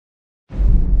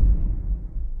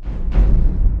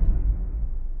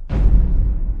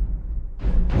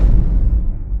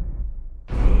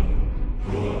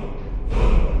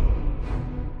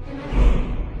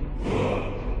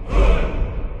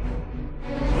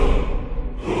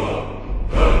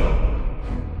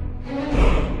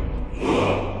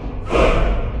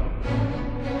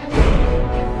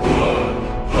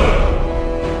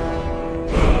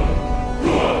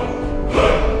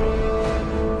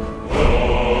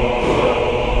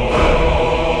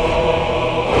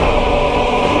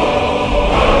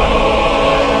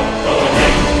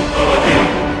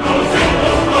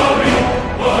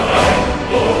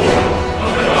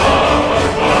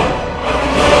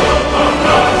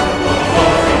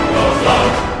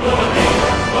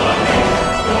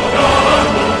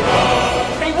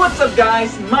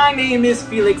My name is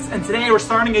Felix, and today we're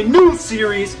starting a new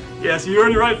series. Yes, you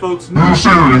heard it right, folks. New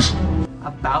series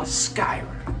About Skyrim.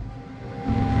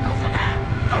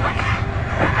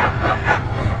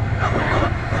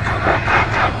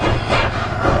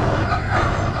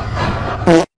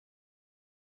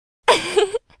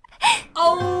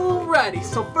 Alrighty,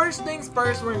 so first things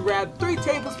first, we're gonna grab 3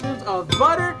 tablespoons of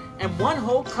butter and 1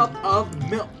 whole cup of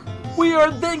milk. We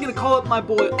are then gonna call up my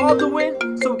boy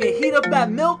Alduin so we can heat up that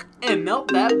milk and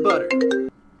melt that butter.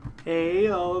 Hey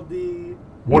Aldi.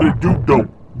 What it do, though,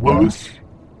 Willis?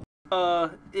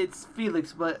 It's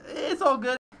Felix, but it's all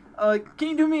good. Can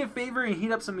you do me a favor and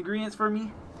heat up some ingredients for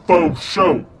me? For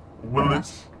show,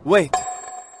 Willis. Wait,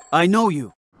 I know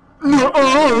you.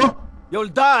 Nuh-uh. You'll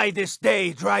die this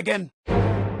day, dragon.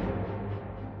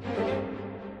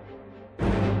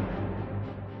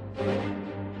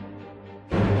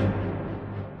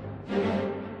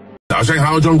 打开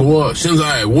海王国，现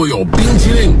在我有冰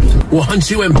淇淋，我很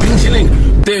喜欢冰淇淋，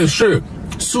但是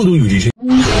速度与激情。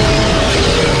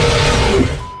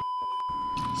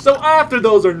 So after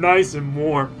those are nice and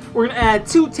warm, we're gonna add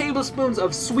 2 tablespoons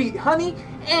of sweet honey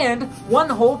and 1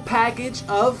 whole package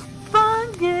of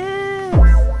fungus.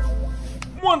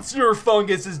 Once your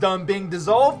fungus is done being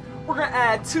dissolved, we're gonna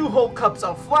add 2 whole cups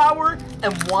of flour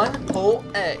and 1 whole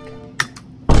egg.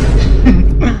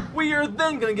 We are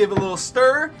then gonna give a little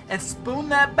stir and spoon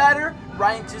that batter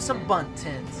right into some bundt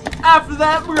tins. After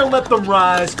that, we're gonna let them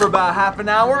rise for about half an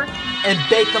hour and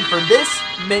bake them for this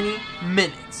many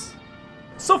minutes.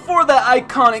 So for that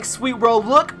iconic sweet roll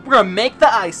look, we're gonna make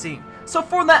the icing. So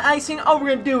for that icing, all we're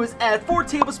gonna do is add 4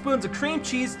 tablespoons of cream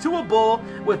cheese to a bowl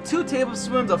with 2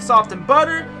 tablespoons of softened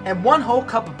butter and 1 whole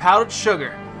cup of powdered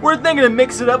sugar. We're then gonna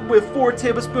mix it up with 4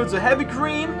 tablespoons of heavy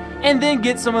cream and then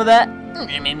get some of that.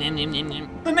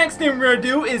 The next thing we're gonna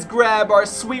do is grab our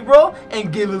sweet roll and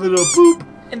give it a little boop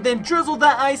and then drizzle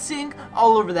that icing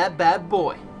all over that bad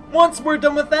boy. Once we're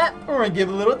done with that, we're gonna give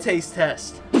it a little taste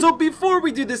test. So before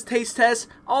we do this taste test,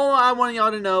 all I want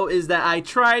y'all to know is that I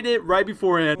tried it right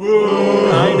beforehand.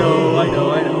 I know,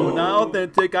 not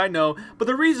authentic, I know. But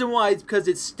the reason why is because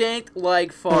it stank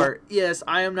like fart. Yes,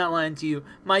 I am not lying to you.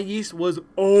 My yeast was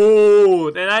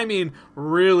old, and I mean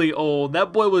really old.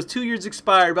 That boy was 2 years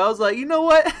expired, but I was like, you know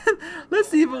what? Let's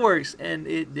see if it works. And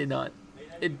it did not.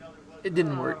 It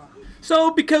didn't work.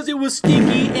 So, because it was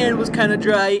stinky and it was kind of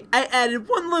dry, I added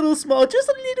one little small, just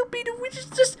a little bit of,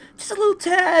 just a little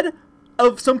tad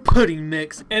of some pudding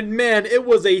mix. And man, it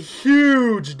was a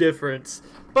huge difference.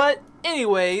 But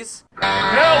anyways,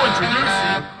 Now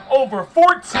introducing over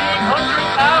 1,400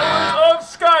 hours of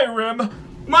Skyrim.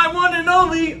 my one and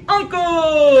only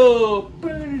Uncle!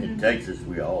 In Texas,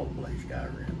 we all play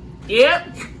Skyrim.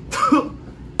 Yep.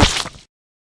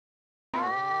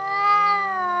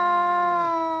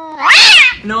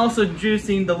 And also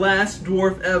juicing the last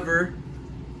dwarf ever,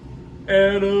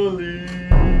 Annalie.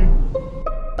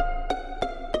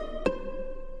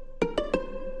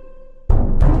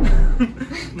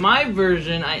 My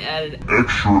version, I added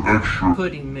Extra.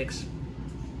 pudding mix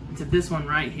into this one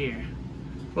right here.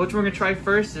 But which we're gonna try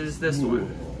first is this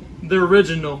one. The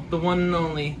original, the one and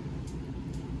only.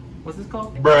 What's this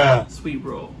called? Bruh. Sweet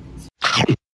roll. It's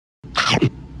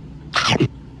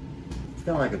kind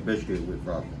of like a biscuit with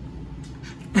frosting.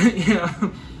 Yeah,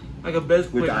 like a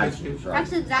best With quick icing. biscuit. Sorry.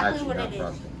 That's exactly Icing, what not it is.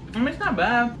 frosting. I mean, it's not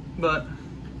bad, but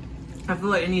I feel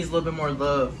like it needs a little bit more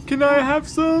love. Can I have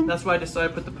some? That's why I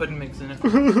decided to put the pudding mix in it.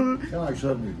 Kind of like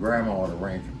something your grandma or the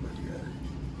rancher put together.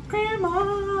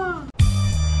 Grandma!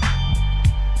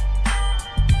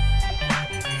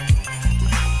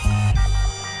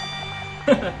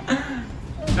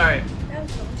 Alright, That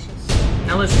was delicious.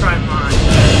 now let's try mine.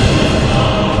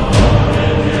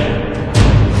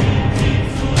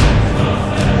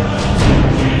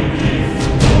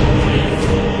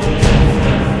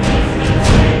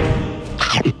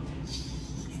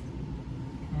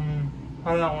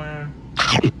 How that one?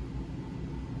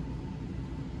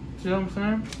 See what I'm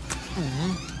saying?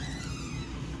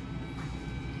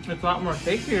 It's a lot more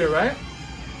tastier, right?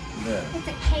 Yeah, It's a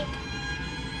cake.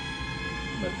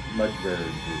 much better than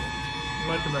this.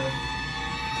 Much better.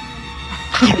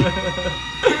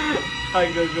 Hi,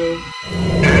 Go-Go.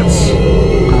 It's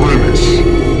Grimace.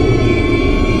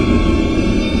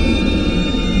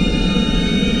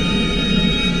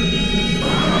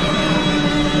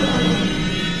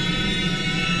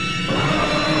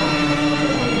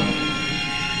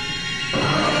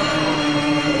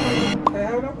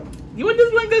 You want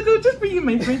this one, Go-Go? Just for you,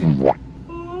 my friend.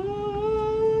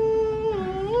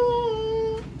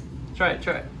 Try it,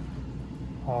 try it.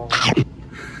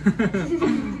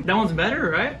 That one's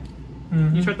better, right?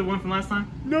 You tried the one from last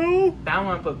time? No. That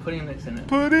one put pudding mix in it.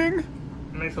 Pudding? It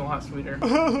makes it a lot sweeter.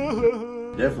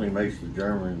 Definitely makes the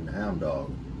German hound dog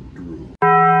drool.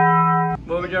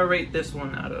 What would y'all rate this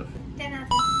one out of? 10 out of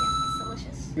 10. Yeah, it's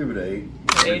delicious. Give it an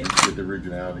 8. 8? With the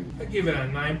originality. I give it a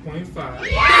 9.5. I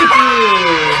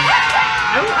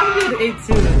would give it 8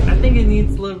 too. I think it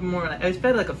needs a little bit more. I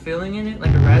expect like a filling in it,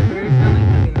 like a raspberry filling.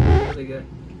 I think that's really good.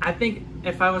 I think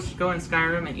if I was to go in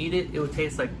Skyrim and eat it, it would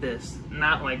taste like this,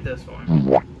 not like this one.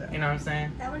 You know what I'm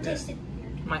saying? That one tasted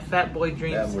weird. My fat boy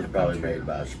dreams. That one was have probably come true. made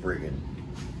by Spriggan.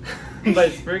 By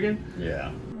Spriggan? Yeah.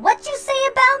 What you say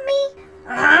about me?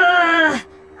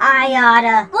 I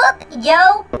oughta whoop,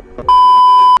 yo.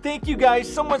 Thank you guys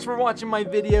so much for watching my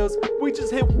videos. We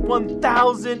just hit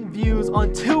 1,000 views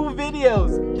on 2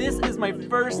 videos. This is my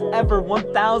first ever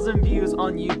 1,000 views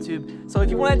on YouTube. So if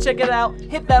you want to check it out,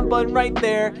 hit that button right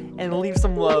there and leave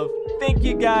some love. Thank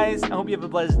you guys. I hope you have a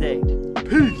blessed day.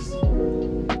 Peace.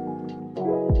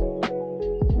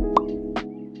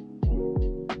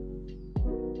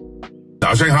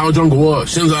 大家好，中国！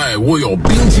现在我有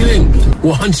冰淇淋，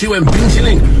我很喜欢冰淇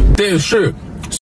淋，但是